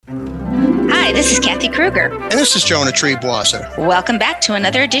This is Kathy Kruger. And this is Jonah Triebwasser. Welcome back to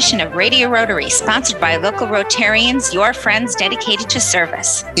another edition of Radio Rotary, sponsored by local Rotarians, your friends dedicated to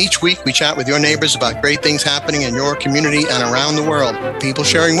service. Each week, we chat with your neighbors about great things happening in your community and around the world. People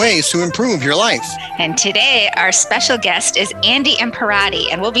sharing ways to improve your life. And today, our special guest is Andy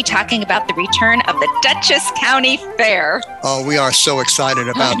Imparati, and we'll be talking about the return of the Dutchess County Fair. Oh, we are so excited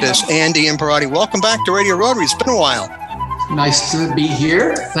about this. Andy Imparati, welcome back to Radio Rotary. It's been a while. Nice to be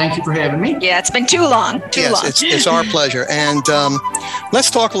here. Thank you for having me. Yeah, it's been too long. Yes, it's our pleasure. And let's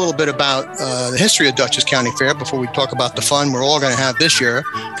talk a little bit about the history of Dutchess County Fair before we talk about the fun we're all going to have this year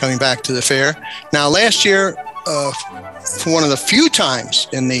coming back to the fair. Now, last year, for one of the few times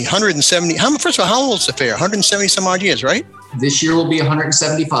in the 170, first of all, how old is the fair? 170 some odd years, right? This year will be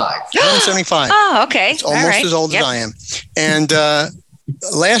 175. 175. Oh, okay. It's almost as old as I am. And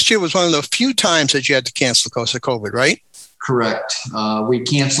last year was one of the few times that you had to cancel because of COVID, right? Correct. We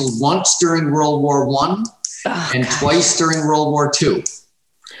canceled once during World War I and twice during World War II.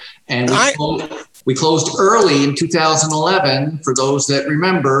 And we closed early in 2011, for those that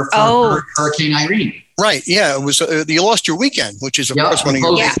remember, for Hurricane Irene. Right. Yeah. It was. You lost your weekend, which is, of course, one of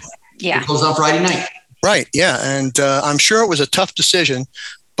your... We closed on Friday night. Right. Yeah. And I'm sure it was a tough decision,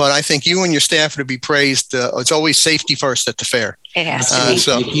 but I think you and your staff would be praised. It's always safety first at the fair. It has to be.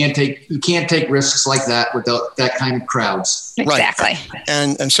 So, you can't take risks like that without that kind of crowds. Exactly. Right.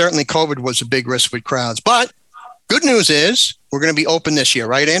 And certainly COVID was a big risk with crowds. But good news is we're going to be open this year,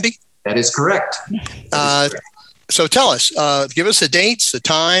 right, Andy? That is correct. So tell us, give us the dates, the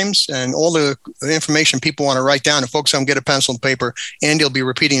times, and all the information people want to write down. And folks, get a pencil and paper. Andy will be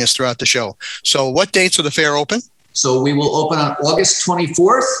repeating this throughout the show. So what dates are the fair open? So we will open on August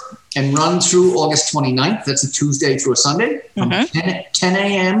 24th and run through August 29th. That's a Tuesday through a Sunday from 10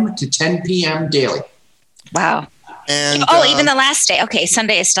 a.m. to 10 p.m. daily. Wow. And even the last day. Okay,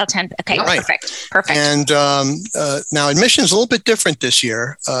 Sunday is still 10. Okay, right. Perfect. And now admission is a little bit different this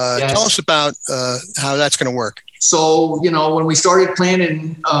year. Yes. Tell us about how that's going to work. So, when we started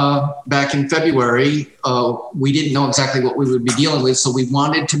planning back in February, we didn't know exactly what we would be dealing with. So we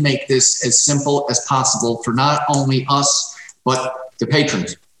wanted to make this as simple as possible for not only us, but the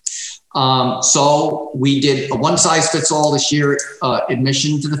patrons. So we did a one-size-fits-all this year.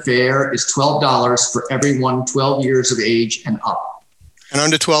 Admission to the fair is $12 for everyone 12 years of age and up. And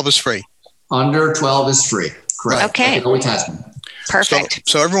under 12 is free. Under 12 is free. Correct. Okay. Like it always has been. Perfect.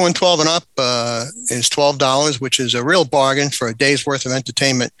 So everyone 12 and up is $12, which is a real bargain for a day's worth of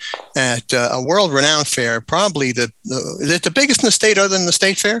entertainment at a world-renowned fair. Probably is it the biggest in the state other than the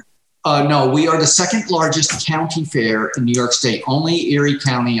state fair? No, we are the second largest county fair in New York State. Only Erie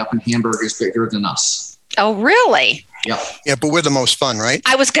County up in Hamburg is bigger than us. Oh, really? Yeah. Yeah, but we're the most fun, right?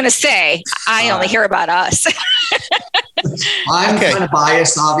 I was going to say, I only hear about us. I'm kind of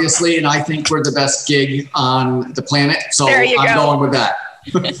biased, obviously, and I think we're the best gig on the planet. So I'm going with that.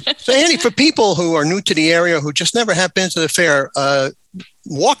 So, Andy, for people who are new to the area, who just never have been to the fair,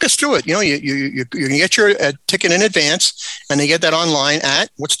 walk us through it. You can get your ticket in advance, and they get that online at,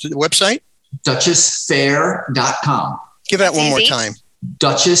 what's the website? DutchessFair.com. Give that one more time.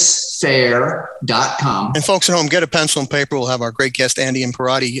 DutchessFair.com. And folks at home, get a pencil and paper. We'll have our great guest, Andy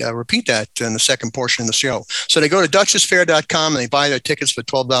Imparati, repeat that in the second portion of the show. So they go to DutchessFair.com and they buy their tickets for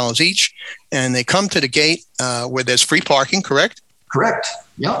 $12 each. And they come to the gate where there's free parking, correct? Correct.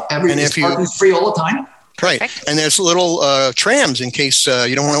 Yeah. Parking's free all the time. Right. Perfect. And there's little trams in case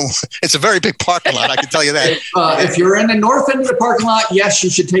you don't want to. It's a very big parking lot, I can tell you that. If you're in the north end of the parking lot, yes, you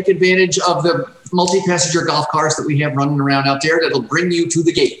should take advantage of the multi-passenger golf cars that we have running around out there that'll bring you to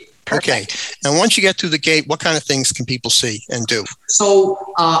the gate. Perfect. Okay. And once you get to the gate, what kind of things can people see and do? So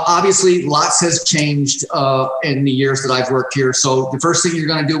obviously, lots has changed in the years that I've worked here. So the first thing you're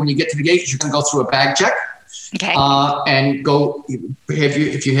going to do when you get to the gate is you're going to go through a bag check. Okay. And go.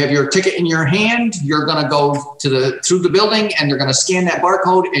 If you have your ticket in your hand, you're going to go through the building, and they're going to scan that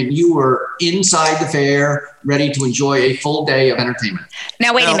barcode, and you are inside the fair, ready to enjoy a full day of entertainment.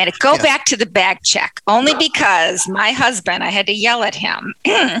 Now, wait a minute. Go back to the bag check. Only because my husband, I had to yell at him.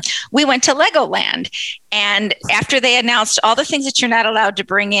 We went to Legoland, and after they announced all the things that you're not allowed to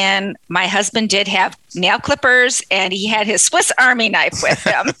bring in, my husband did have nail clippers, and he had his Swiss Army knife with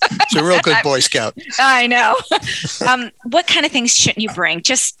him. It's a real good Boy Scout. I know. What kind of things shouldn't you bring?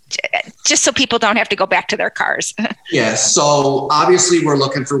 Just so people don't have to go back to their cars. Yes. So obviously we're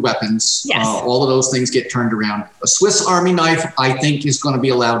looking for weapons. Yes. All of those things get turned turned around. A Swiss Army knife, I think, is going to be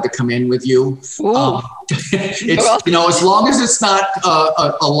allowed to come in with you. It's, you know, as long as it's not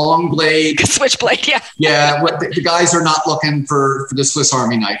a long blade. Switchblade, yeah. Yeah, the guys are not looking for the Swiss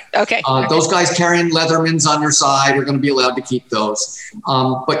Army knife. Okay. Those guys carrying Leathermans on their side are going to be allowed to keep those.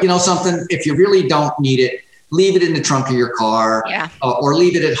 But you know something, if you really don't need it, leave it in the trunk of your car, or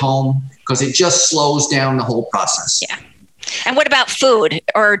leave it at home, because it just slows down the whole process. Yeah. And what about food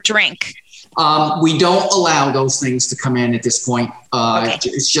or drink? We don't allow those things to come in at this point.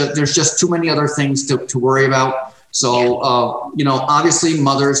 It's just, there's just too many other things to worry about. So, you know, obviously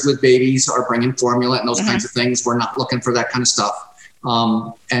mothers with babies are bringing formula and those kinds of things. We're not looking for that kind of stuff.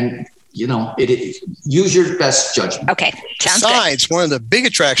 And, you know, use your best judgment. Okay. Sounds Besides, one of the big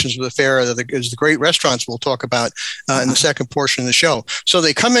attractions of the fair is the great restaurants we'll talk about in the second portion of the show. So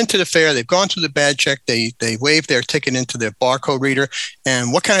they come into the fair, they've gone through the bad check, they wave their ticket into their barcode reader.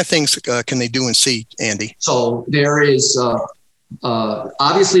 And what kind of things can they do and see, Andy? So there is,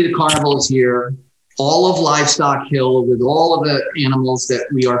 obviously the carnival is here, all of Livestock Hill with all of the animals that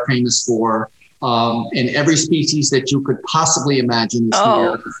we are famous for. And every species that you could possibly imagine is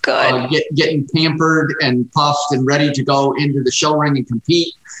here. Good. Getting pampered and puffed and ready to go into the show ring and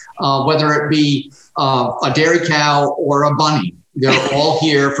compete, whether it be a dairy cow or a bunny. They're all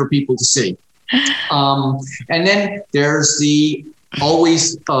here for people to see. And then there's the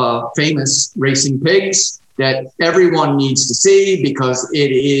always famous racing pigs that everyone needs to see, because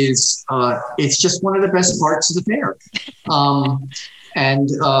it is it's just one of the best parts of the fair. And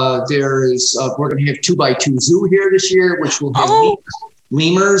there's we're going to have 2x2 Zoo here this year, which will have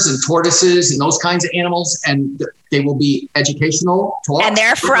lemurs and tortoises and those kinds of animals, and they will be educational talks. And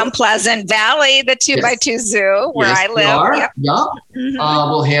they're from Pleasant Valley, the 2x2 Zoo, where I live.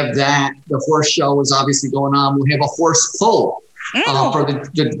 We'll have that. The horse show is obviously going on. We'll have a horse pull for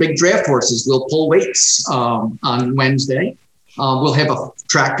the big draft horses. We'll pull weights on Wednesday. We'll have a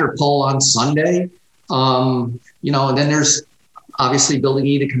tractor pull on Sunday. You know, and then there's obviously building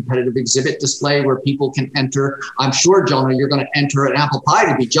a competitive exhibit display where people can enter. I'm sure, Jonah, you're going to enter an apple pie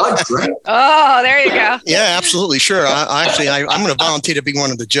to be judged, right? Oh, there you go. Yeah, absolutely. Sure. I'm going to volunteer to be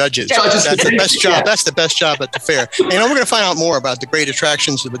one of the judges. That's the best job. Yeah. That's the best job at the fair. And we're going to find out more about the great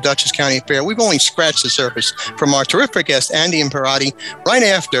attractions of the Dutchess County Fair. We've only scratched the surface from our terrific guest, Andy Imparati, right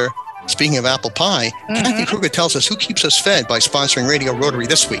after. Speaking of apple pie, Kathy Kruger tells us who keeps us fed by sponsoring Radio Rotary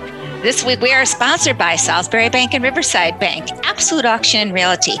this week. This week, we are sponsored by Salisbury Bank and Riverside Bank, Absolute Auction and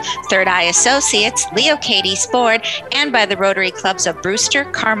Realty, Third Eye Associates, Leo Katie Sport, and by the Rotary Clubs of Brewster,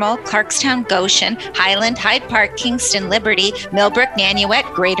 Carmel, Clarkstown, Goshen, Highland, Hyde Park, Kingston, Liberty, Millbrook,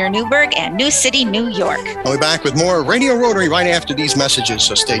 Nanuet, Greater Newburgh, and New City, New York. I'll be back with more Radio Rotary right after these messages,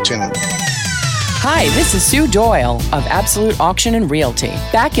 so stay tuned. Hi, this is Sue Doyle of Absolute Auction and Realty.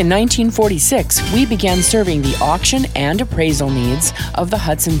 Back in 1946, we began serving the auction and appraisal needs of the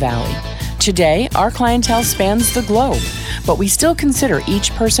Hudson Valley. Today, our clientele spans the globe, but we still consider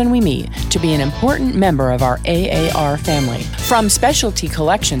each person we meet to be an important member of our AAR family. From specialty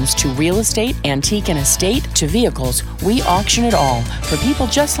collections to real estate, antique and estate to vehicles, we auction it all for people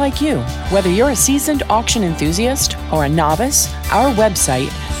just like you. Whether you're a seasoned auction enthusiast or a novice, our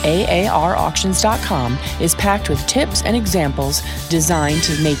website, AARauctions.com, is packed with tips and examples designed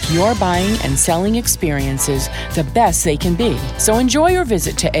to make your buying and selling experiences the best they can be. So enjoy your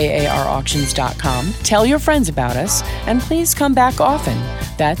visit to AARauctions.com, tell your friends about us, and please come back often.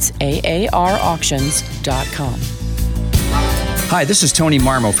 That's AARauctions.com. Hi, this is Tony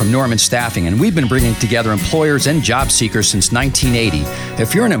Marmo from Norman Staffing, and we've been bringing together employers and job seekers since 1980.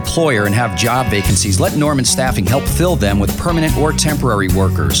 If you're an employer and have job vacancies, let Norman Staffing help fill them with permanent or temporary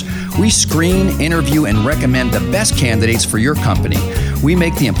workers. We screen, interview, and recommend the best candidates for your company. We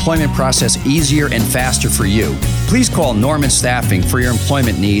make the employment process easier and faster for you. Please call Norman Staffing for your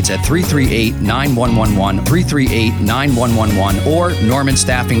employment needs at 338-9111, 338-9111, or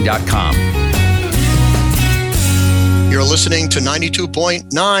normanstaffing.com. You're listening to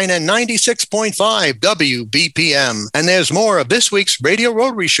 92.9 and 96.5 WBPM. And there's more of this week's Radio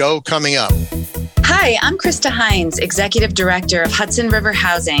Rotary Show coming up. Hi, I'm Krista Hines, Executive Director of Hudson River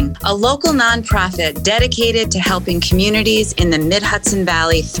Housing, a local nonprofit dedicated to helping communities in the Mid-Hudson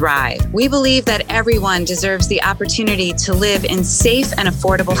Valley thrive. We believe that everyone deserves the opportunity to live in safe and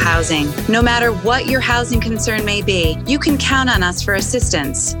affordable housing. No matter what your housing concern may be, you can count on us for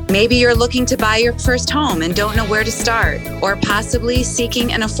assistance. Maybe you're looking to buy your first home and don't know where to start, or possibly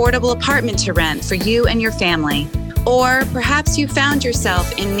seeking an affordable apartment to rent for you and your family. Or perhaps you found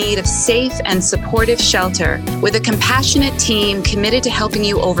yourself in need of safe and supportive shelter with a compassionate team committed to helping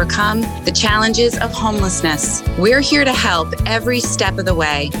you overcome the challenges of homelessness. We're here to help every step of the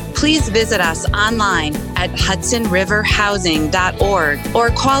way. Please visit us online at hudsonriverhousing.org or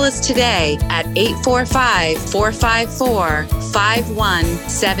call us today at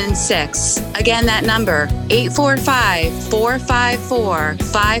 845-454-5176. Again, that number,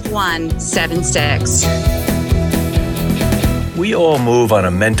 845-454-5176. We all move on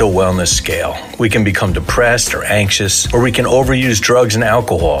a mental wellness scale. We can become depressed or anxious, or we can overuse drugs and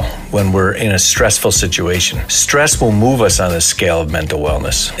alcohol when we're in a stressful situation. Stress will move us on the scale of mental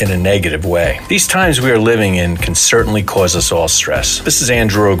wellness in a negative way. These times we are living in can certainly cause us all stress. This is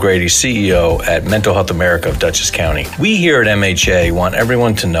Andrew O'Grady, CEO at Mental Health America of Dutchess County. We here at MHA want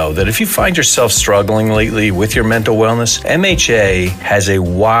everyone to know that if you find yourself struggling lately with your mental wellness, MHA has a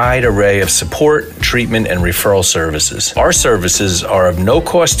wide array of support, treatment, and referral services. Our services are of no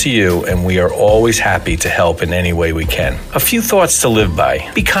cost to you, and we are always happy to help in any way we can. A few thoughts to live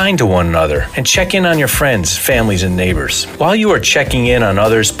by. Be kind to one another and check in on your friends, families, and neighbors. While you are checking in on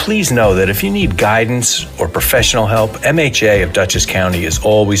others, please know that if you need guidance or professional help, MHA of Dutchess County is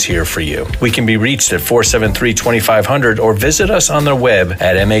always here for you. We can be reached at 473-2500 or visit us on the web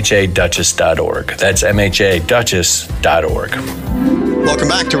at mhadutchess.org. That's mhadutchess.org. Welcome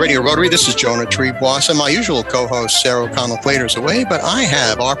back to Radio Rotary. This is Jonah Treeboss, and my usual co-host, Sarah O'Connell-Clater, is away, but I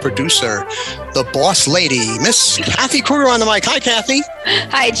have our producer, the boss lady, Miss Kathy Kruger on the mic. Hi, Kathy.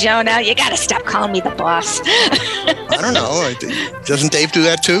 Hi, Jonah. You got to stop calling me the boss. I don't know. Doesn't Dave do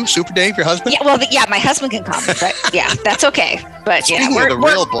that too? Super Dave, your husband? Yeah, well, my husband can call me, but yeah, that's okay. But Speaking yeah, of the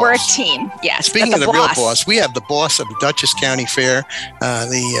real boss, we're a team. Yes. Speaking of the real boss, we have the boss of the Dutchess County Fair,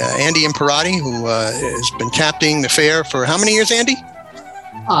 Andy Imparati, who has been captaining the fair for how many years, Andy?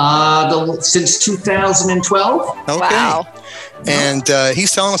 Since 2012. Okay. Wow. And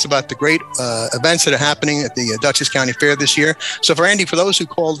he's telling us about the great events that are happening at the Dutchess County Fair this year. So for Andy, for those who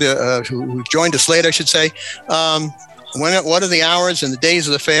called, who joined us late, I should say, what are the hours and the days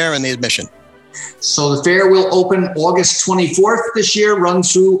of the fair and the admission? So the fair will open August 24th this year, run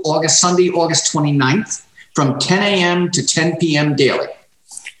through Sunday, August 29th, from 10 a.m. to 10 p.m. daily.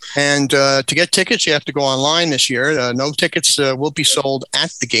 And to get tickets, you have to go online this year. No tickets will be sold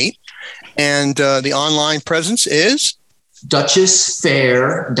at the gate. And the online presence is?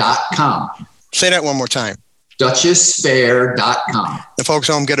 DutchessFair.com. Say that one more time. DutchessFair.com. The folks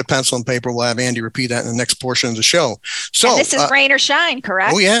home, get a pencil and paper. We'll have Andy repeat that in the next portion of the show. So and this is rain or shine,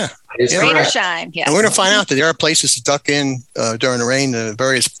 correct? Oh, yeah. Rain or shine, yes. And we're going to find out that there are places to duck in during the rain,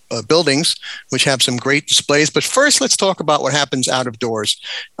 various buildings, which have some great displays. But first, let's talk about what happens out of doors.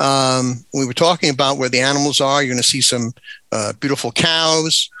 We were talking about where the animals are. You're going to see some beautiful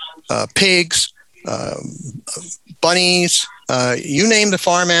cows, pigs, bunnies, you name the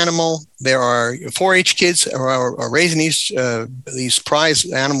farm animal. There are 4-H kids who are raising these prize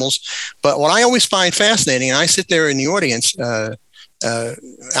animals. But what I always find fascinating, and I sit there in the audience out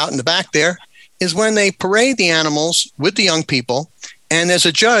in the back there, is when they parade the animals with the young people, and there's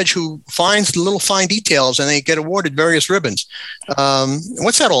a judge who finds the little fine details, and they get awarded various ribbons.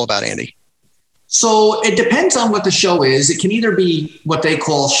 What's that all about, Andy? So it depends on what the show is. It can either be what they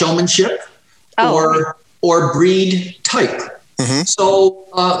call showmanship or breed type. Mm-hmm. So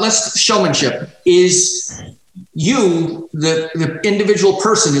showmanship is the individual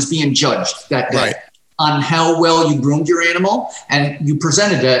person is being judged that day. Right. On how well you groomed your animal, and you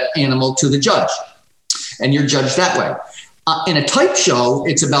presented that animal to the judge, and you're judged that way. In a type show,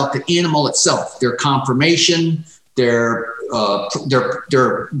 it's about the animal itself, their conformation, their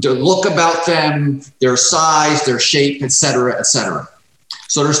look about them, their size, their shape, et cetera, et cetera.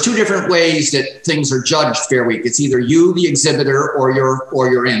 So there's two different ways that things are judged Fair Week. It's either you, the exhibitor, or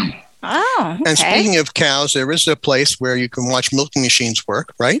your animal. Oh, okay. And speaking of cows, there is a place where you can watch milking machines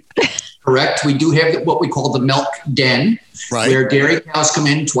work, right? Correct. We do have what we call the milk den, right, where dairy cows come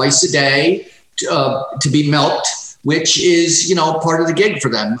in twice a day to be milked, which is, part of the gig for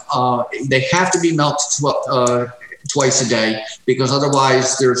them. They have to be milked twice a day because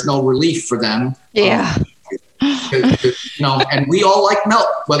otherwise there's no relief for them. Yeah. And we all like milk,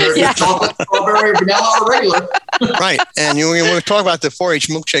 whether it's chocolate, strawberry, vanilla, or regular. Right. And we're going to talk about the 4-H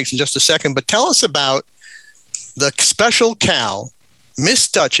milkshakes in just a second, but tell us about the special cow, Miss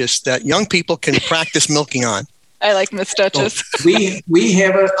Dutchess, that young people can practice milking on. I like Miss Dutchess. So we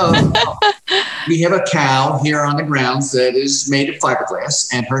have a cow here on the grounds that is made of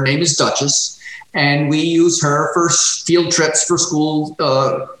fiberglass, and her name is Dutchess, and we use her for field trips for school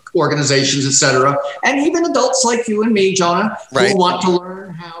organizations, etc., and even adults like you and me, Jonah, right, who want to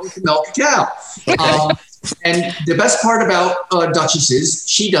learn how to milk a cow. Okay. And the best part about Duchess is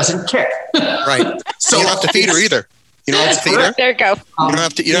she doesn't kick. Right. So you don't have to feed her either. You don't have to feed her. There you go. You don't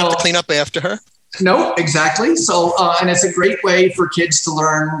have to clean up after her. No, exactly. So, and it's a great way for kids to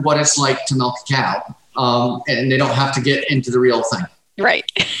learn what it's like to milk a cow. And they don't have to get into the real thing. Right.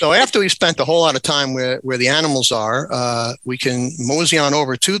 So after we've spent a whole lot of time where the animals are, we can mosey on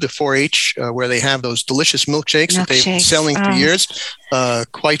over to the 4-H where they have those delicious milkshakes that they've been selling for years,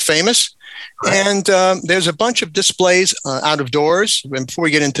 quite famous. And there's a bunch of displays out of doors. And before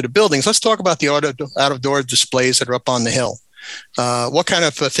we get into the buildings, let's talk about the out of door displays that are up on the hill. What kind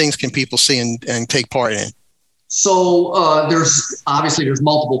of things can people see and take part in? So there's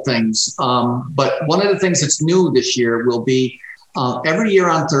multiple things. But one of the things that's new this year will be every year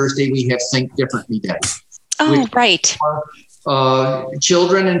on Thursday, we have Think Differently Day. Oh, right.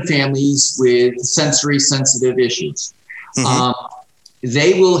 Children and families with sensory sensitive issues.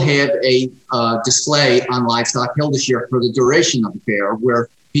 They will have a display on Livestock Hill this year for the duration of the fair, where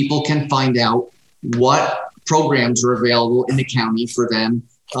people can find out what programs are available in the county for them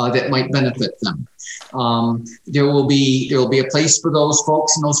that might benefit them. There will be a place for those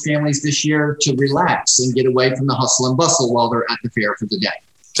folks and those families this year to relax and get away from the hustle and bustle while they're at the fair for the day.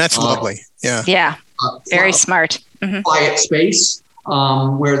 That's lovely. Yeah. Yeah. Very smart. Quiet space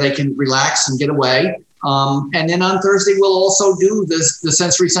where they can relax and get away. And then on Thursday, we'll also do the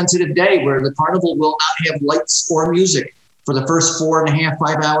sensory sensitive day where the carnival will not have lights or music for the first 4.5,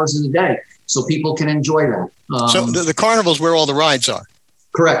 5 hours of the day. So people can enjoy that. So the carnival's where all the rides are.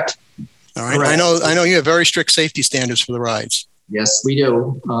 Correct. All right. Correct. I know you have very strict safety standards for the rides. Yes, we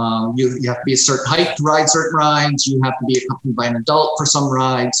do. You have to be a certain height to ride certain rides. You have to be accompanied by an adult for some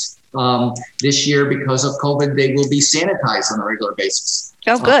rides. This year, because of COVID, they will be sanitized on a regular basis.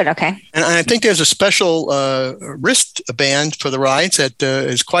 Oh, good. Okay. And I think there's a special wristband for the rides that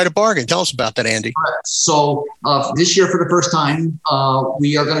is quite a bargain. Tell us about that, Andy. So this year, for the first time,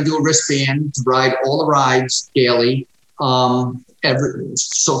 we are going to do a wristband to ride all the rides daily.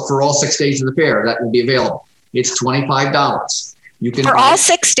 So for all 6 days of the fair, that will be available. It's $25. You can for all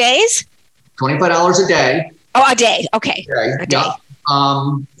 6 days. $25 a day. Oh, a day. Okay. A day. Yeah.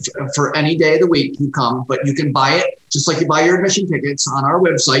 For any day of the week you come, but you can buy it just like you buy your admission tickets on our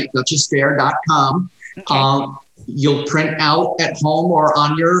website, duchessfair.com. Okay. You'll print out at home or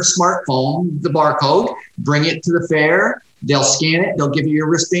on your smartphone the barcode, bring it to the fair. They'll scan it. They'll give you your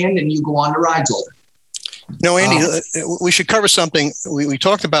wristband, and you go on to rides all day. No, Andy, we should cover something. We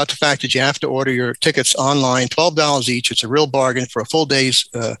talked about the fact that you have to order your tickets online, $12 each. It's a real bargain for a full day's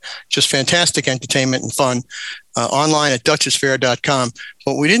just fantastic entertainment and fun online at duchessfair.com.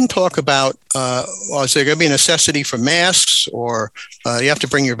 But we didn't talk about, is there going to be a necessity for masks, or you have to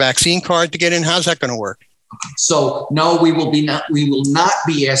bring your vaccine card to get in? How's that going to work? So, no, we will not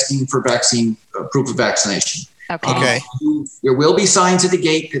be asking for vaccine proof of vaccination. Okay. There will be signs at the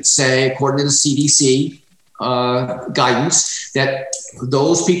gate that say, according to the CDC, guidance, that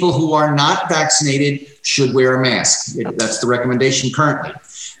those people who are not vaccinated should wear a mask. That's the recommendation currently.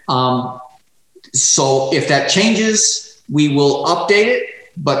 So if that changes, we will update it.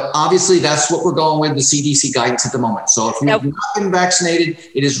 But obviously, that's what we're going with, the CDC guidance at the moment. So if you've not been vaccinated,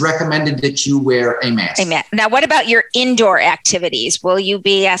 it is recommended that you wear a mask. Now, what about your indoor activities? Will you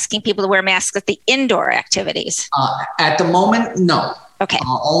be asking people to wear masks at the indoor activities? At the moment, no. Okay.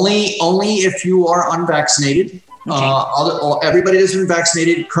 Only if you are unvaccinated. Okay. Everybody that's been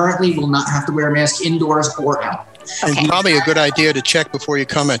vaccinated currently will not have to wear a mask indoors or out. Okay. It's probably a good idea to check before you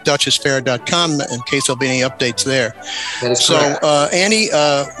come at duchessfair.com in case there'll be any updates there. That is correct. So, Annie,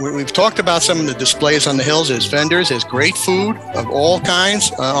 we've talked about some of the displays on the hills. There's vendors, there's great food of all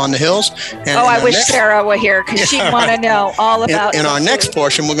kinds on the hills. And I wish Sarah were here because she'd want to know all about In our next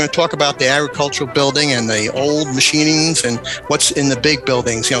portion, we're going to talk about the agricultural building and the old machinings and what's in the big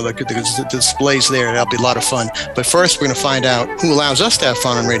buildings, the displays there. That'll be a lot of fun. But first, we're going to find out who allows us to have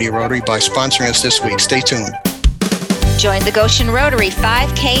fun on Radio Rotary by sponsoring us this week. Stay tuned. Join the Goshen Rotary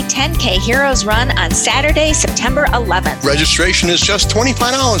 5K, 10K Heroes Run on Saturday, September 11th. Registration is just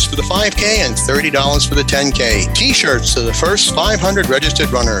 $25 for the 5K and $30 for the 10K. T-shirts to the first 500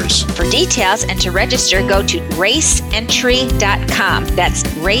 registered runners. For details and to register, go to raceentry.com. That's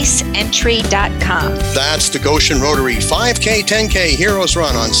raceentry.com. That's the Goshen Rotary 5K, 10K Heroes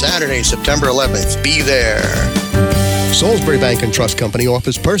Run on Saturday, September 11th. Be there. Salisbury Bank and Trust Company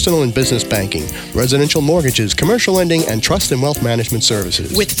offers personal and business banking, residential mortgages, commercial lending, and trust and wealth management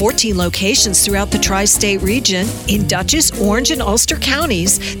services. With 14 locations throughout the tri-state region, in Dutchess, Orange, and Ulster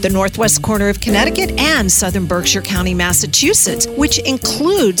counties, the northwest corner of Connecticut, and southern Berkshire County, Massachusetts, which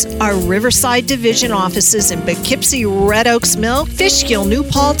includes our Riverside Division offices in Poughkeepsie, Red Oaks Mill, Fishkill, New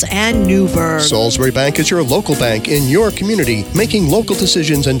Paltz, and Newburgh. Salisbury Bank is your local bank in your community, making local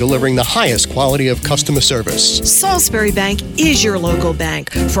decisions and delivering the highest quality of customer service. Salisbury Bank is your local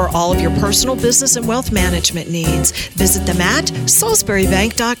bank for all of your personal, business, and wealth management needs. Visit them at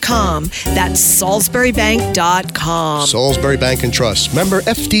salisburybank.com. That's salisburybank.com. Salisbury Bank and Trust, member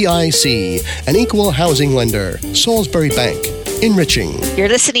FDIC, an equal housing lender. Salisbury Bank, enriching. You're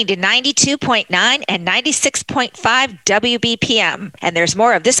listening to 92.9 and 96.5 WBPM, and there's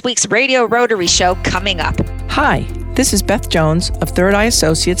more of this week's Radio Rotary Show coming up. Hi, this is Beth Jones of Third Eye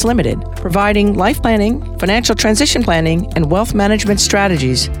Associates Limited, providing life planning, financial transition planning, and wealth management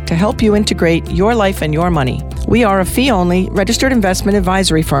strategies to help you integrate your life and your money. We are a fee-only registered investment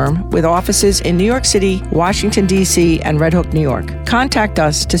advisory firm with offices in New York City, Washington, D.C., and Red Hook, New York. Contact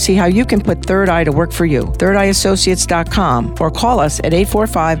us to see how you can put Third Eye to work for you. ThirdEyeAssociates.com or call us at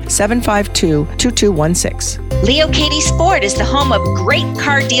 845-752-2216. Leo Katie's Ford is the home of great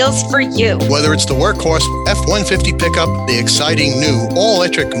car deals for you. Whether it's the workhorse F-150 pickup, the exciting new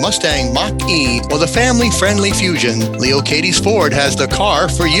all-electric Mustang Mach-E, or the family-friendly Fusion, Leo Katie's Ford has the car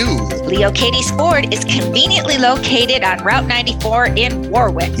for you. Leo Katie's Ford is conveniently located on Route 94 in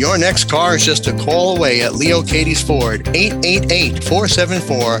Warwick. Your next car is just a call away at Leo Katie's Ford,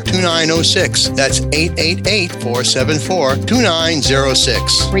 888-474-2906. That's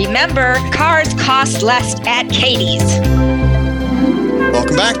 888-474-2906. Remember, cars cost less at Katie's.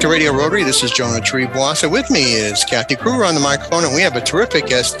 Welcome back to Radio Rotary. This is Jonah Triebwasser. With me is Kathy Kruger on the microphone, and we have a terrific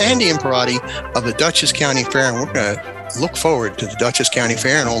guest, Andy Imparati of the Dutchess County Fair, and we're going to look forward to the Dutchess County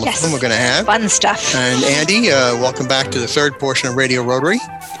Fair and all the fun we're going to have. Fun stuff. And Andy, welcome back to the third portion of Radio Rotary.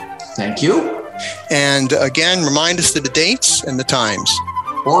 Thank you. And again, remind us of the dates and the times.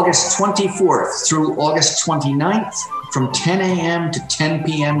 August 24th through August 29th from 10 a.m. to 10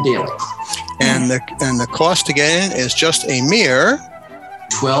 p.m. daily. And the cost to get in is just a mere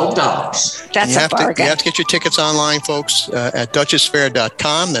 $12. That's a bargain. You have to get your tickets online, folks, at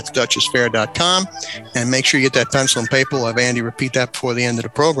DutchessFair.com. That's DutchessFair.com. And make sure you get that pencil and paper. We'll have Andy repeat that before the end of the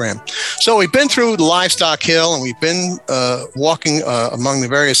program. So we've been through the Livestock Hill, and we've been walking among the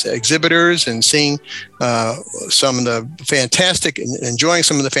various exhibitors and seeing some of the enjoying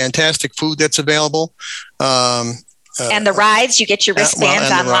some of the fantastic food that's available. And the rides, you get your wristbands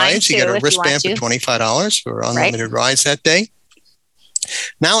online too. You get a wristband for $25 for unlimited rides that day.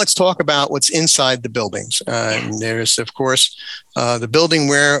 Now let's talk about what's inside the buildings. And there's, of course, the building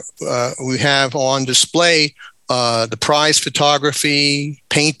where we have on display the prize photography,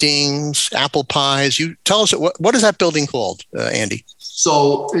 paintings, apple pies. You tell us, what is that building called, Andy?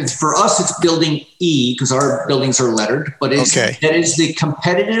 So for us, it's Building E because our buildings are lettered, but that is the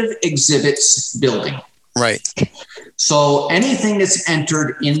competitive exhibits building. Right. So anything that's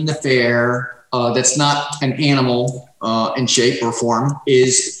entered in the fair that's not an animal in shape or form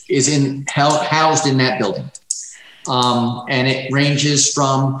is housed in that building. And it ranges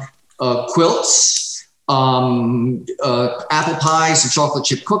from quilts, apple pies and chocolate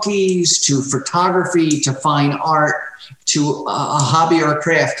chip cookies, to photography, to fine art, to a hobby or a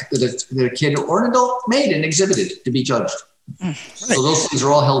craft that a kid or an adult made and exhibited to be judged. Right. So those things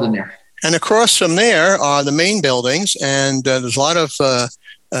are all held in there. And across from there are the main buildings, and there's a lot of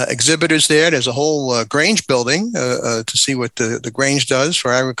exhibitors there. There's a whole Grange building to see what the Grange does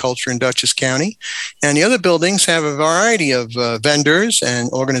for agriculture in Dutchess County. And the other buildings have a variety of vendors and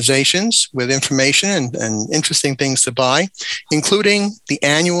organizations with information and interesting things to buy, including the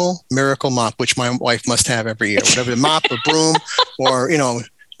annual Miracle Mop, which my wife must have every year. Whatever the mop or broom or,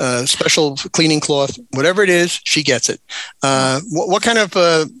 special cleaning cloth, whatever it is, she gets it. What kind of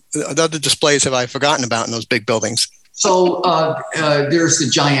other displays have I forgotten about in those big buildings? So there's the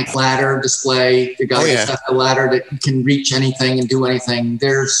giant ladder display, the guy that's got the ladder that can reach anything and do anything.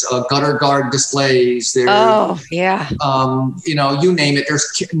 There's gutter guard displays. There's, you name it.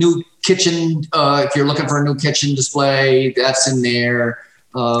 There's new kitchen. If you're looking for a new kitchen display, that's in there.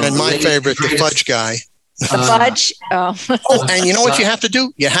 And my favorite, the fudge guy. Fudge. And you know what you have to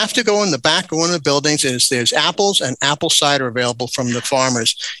do? You have to go in the back of one of the buildings. There's apples and apple cider available from the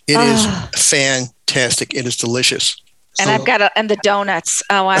farmers. It is fantastic. It is delicious. And I've got and the donuts.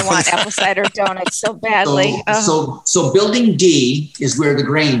 Oh, I want apple cider donuts so badly. So Building D is where the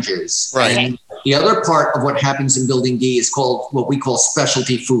Grange is. Right. And the other part of what happens in Building D is called what we call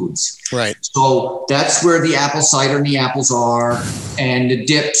specialty foods. Right. So that's where the apple cider and the apples are, and the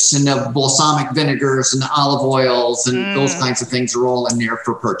dips and the balsamic vinegars and the olive oils and those kinds of things are all in there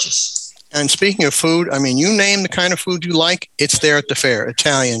for purchase. And speaking of food, I mean, you name the kind of food you like, it's there at the fair.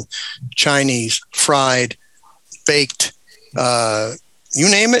 Italian, Chinese, fried, baked, you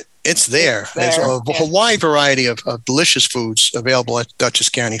name it, it's there. There's a wide variety of delicious foods available at Dutchess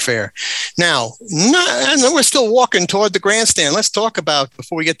County Fair. Now, I know we're still walking toward the grandstand. Let's talk about,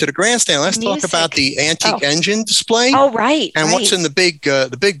 before we get to the grandstand, let's talk about the antique engine display. Oh, right. And what's in the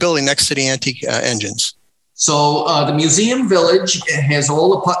big building next to the antique engines. So the Museum Village has all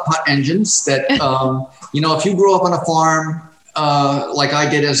the putt-putt engines that, if you grew up on a farm, like I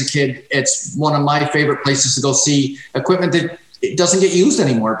did as a kid, it's one of my favorite places to go see equipment that it doesn't get used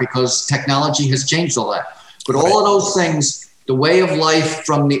anymore because technology has changed all that. But all of those things, the way of life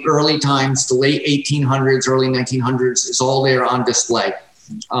from the early times, the late 1800s, early 1900s, is all there on display.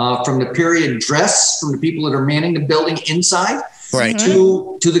 From the period dress, from the people that are manning the building inside, right,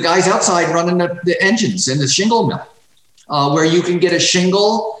 to the guys outside running the engines in the shingle mill, where you can get a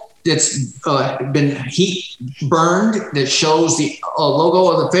shingle that's been heat burned that shows the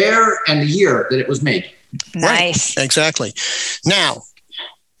logo of the fair and the year that it was made. Nice. Right. Exactly. Now,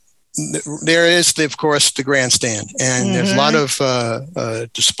 there is, of course, the grandstand, and there's a lot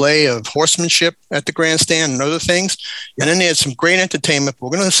of display of horsemanship at the grandstand and other things. And then there's some great entertainment. We're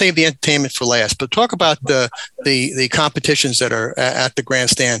going to save the entertainment for last, but talk about the competitions that are at the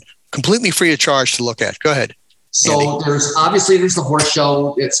grandstand, completely free of charge to look at. Go ahead. So there's the horse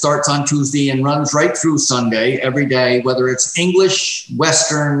show. It starts on Tuesday and runs right through Sunday, every day, whether it's English,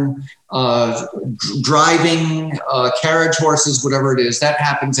 Western, driving, carriage horses, whatever it is, that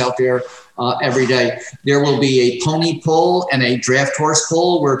happens out there every day. There will be a pony pull and a draft horse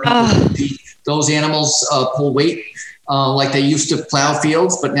pull where people those animals pull weight like they used to plow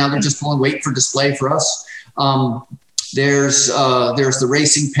fields, but now they're just pulling weight for display for us. There's the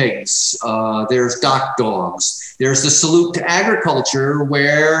racing pigs. There's dock dogs. There's the salute to agriculture,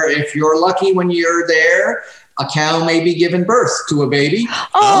 where if you're lucky when you're there, a cow may be giving birth to a baby.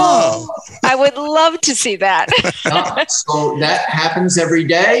 Oh, I would love to see that. So that happens every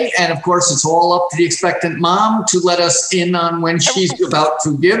day. And of course, it's all up to the expectant mom to let us in on when she's about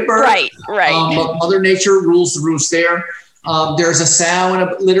to give birth. Right. But Mother Nature rules the roost there. There's a sow and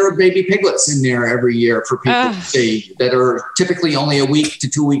a litter of baby piglets in there every year for people to see that are typically only a week to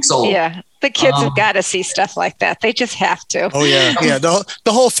 2 weeks old. Yeah. The kids have got to see stuff like that. They just have to. Oh, yeah. Yeah. The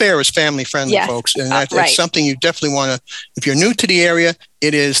whole fair is family friendly, folks. And that's something you definitely want to, if you're new to the area,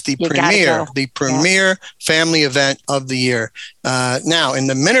 it is the premier family event of the year. Now, in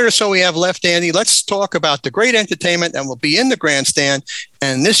the minute or so we have left, Andy, let's talk about the great entertainment that will be in the grandstand.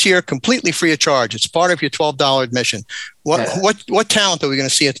 And this year, completely free of charge. It's part of your $12 admission. What talent are we going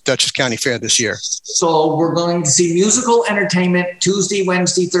to see at the Dutchess County Fair this year? So we're going to see musical entertainment Tuesday,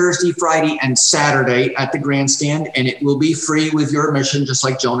 Wednesday, Thursday, Friday, and Saturday at the grandstand, and it will be free with your admission, just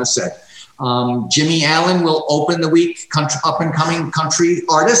like Jonah said. Jimmy Allen will open the week, up-and-coming country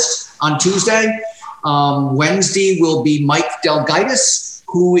artist on Tuesday. Wednesday will be Mike Delgaitis,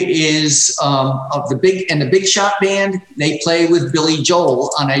 who is of the Big Shot Band. They play with Billy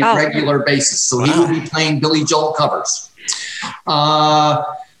Joel on a regular basis, so he will be playing Billy Joel covers.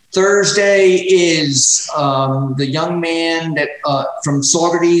 Thursday is the young man that from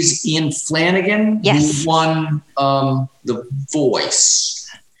Saugerties, Ian Flanagan, who won The Voice.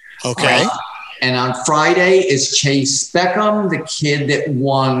 Okay. And on Friday is Chase Beckham, the kid that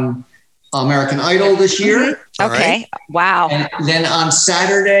won American Idol this year. Okay. Right. Wow. And then on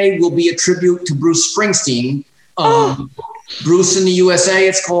Saturday will be a tribute to Bruce Springsteen. Bruce in the USA,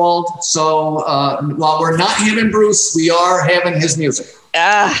 it's called. So while we're not having Bruce, we are having his music.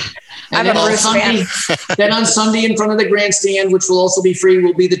 And then on Sunday in front of the grandstand, which will also be free,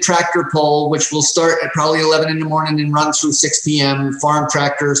 will be the tractor pull, which will start at probably 11 in the morning and run through 6 p.m. Farm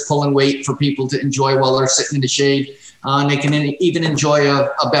tractors pulling weight for people to enjoy while they're sitting in the shade. And they can even enjoy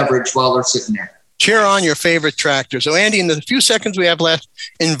a beverage while they're sitting there. Cheer on your favorite tractor. So, Andy, in the few seconds we have left,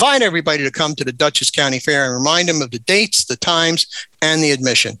 invite everybody to come to the Dutchess County Fair and remind them of the dates, the times, and the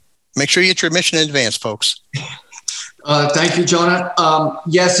admission. Make sure you get your admission in advance, folks. Thank you, Jonah.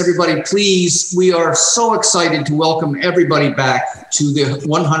 Yes, everybody, please. We are so excited to welcome everybody back to the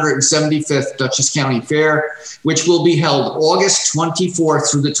 175th Dutchess County Fair, which will be held August 24th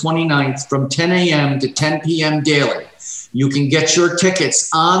through the 29th from 10 a.m. to 10 p.m. daily. You can get your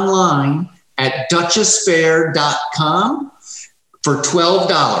tickets online at duchessfair.com for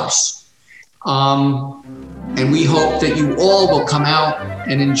 $12. And we hope that you all will come out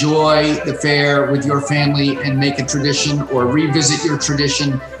and enjoy the fair with your family and make a tradition or revisit your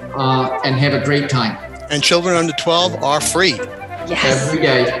tradition and have a great time. And children under 12 are free. Yes. Every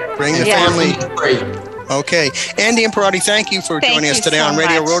day. Bring the family. Free. Okay. Andy Imperotti, thank you for joining us today on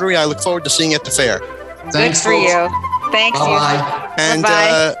Radio Rotary. I look forward to seeing you at the fair. Thanks for you. Thanks. Bye-bye. And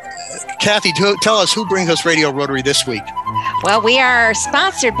Kathy, tell us who brings us Radio Rotary this week. Well, we are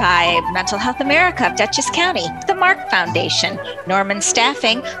sponsored by Mental Health America of Dutchess County, the Mark Foundation, Norman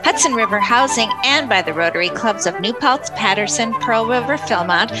Staffing, Hudson River Housing, and by the Rotary Clubs of New Paltz, Patterson, Pearl River,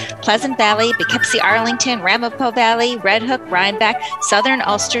 Philmont, Pleasant Valley, Poughkeepsie, Arlington, Ramapo Valley, Red Hook, Rhinebeck, Southern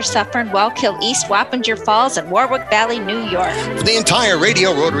Ulster, Suffern, Wallkill East, Wappinger Falls, and Warwick Valley, New York. For the entire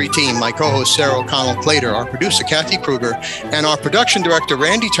Radio Rotary team, my co-host Sarah O'Connell-Clater, our producer Kathy Kruger, and our production director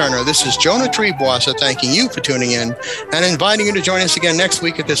Randy Turner, this is Jonah Treeboisa thanking you for tuning in and inviting you to join us again next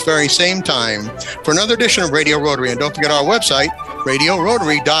week at this very same time for another edition of Radio Rotary. And don't forget our website,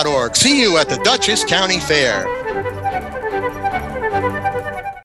 radiorotary.org. See you at the Dutchess County Fair.